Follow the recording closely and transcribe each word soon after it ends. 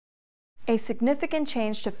A significant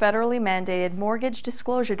change to federally mandated mortgage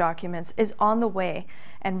disclosure documents is on the way,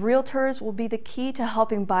 and Realtors will be the key to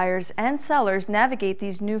helping buyers and sellers navigate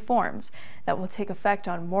these new forms that will take effect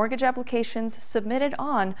on mortgage applications submitted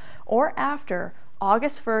on or after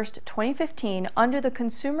August 1st, 2015 under the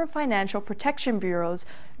Consumer Financial Protection Bureau's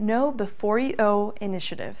Know Before You Owe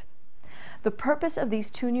initiative. The purpose of these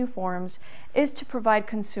two new forms is to provide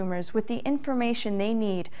consumers with the information they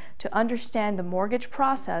need to understand the mortgage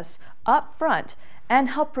process up front and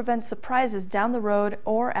help prevent surprises down the road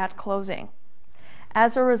or at closing.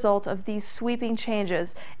 As a result of these sweeping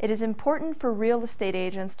changes, it is important for real estate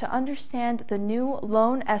agents to understand the new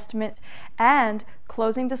loan estimate and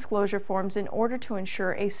closing disclosure forms in order to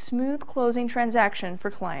ensure a smooth closing transaction for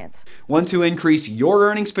clients. Want to increase your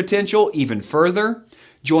earnings potential even further?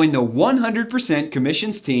 Join the 100%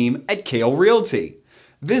 commissions team at Kale Realty.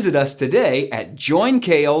 Visit us today at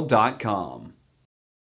joinkale.com.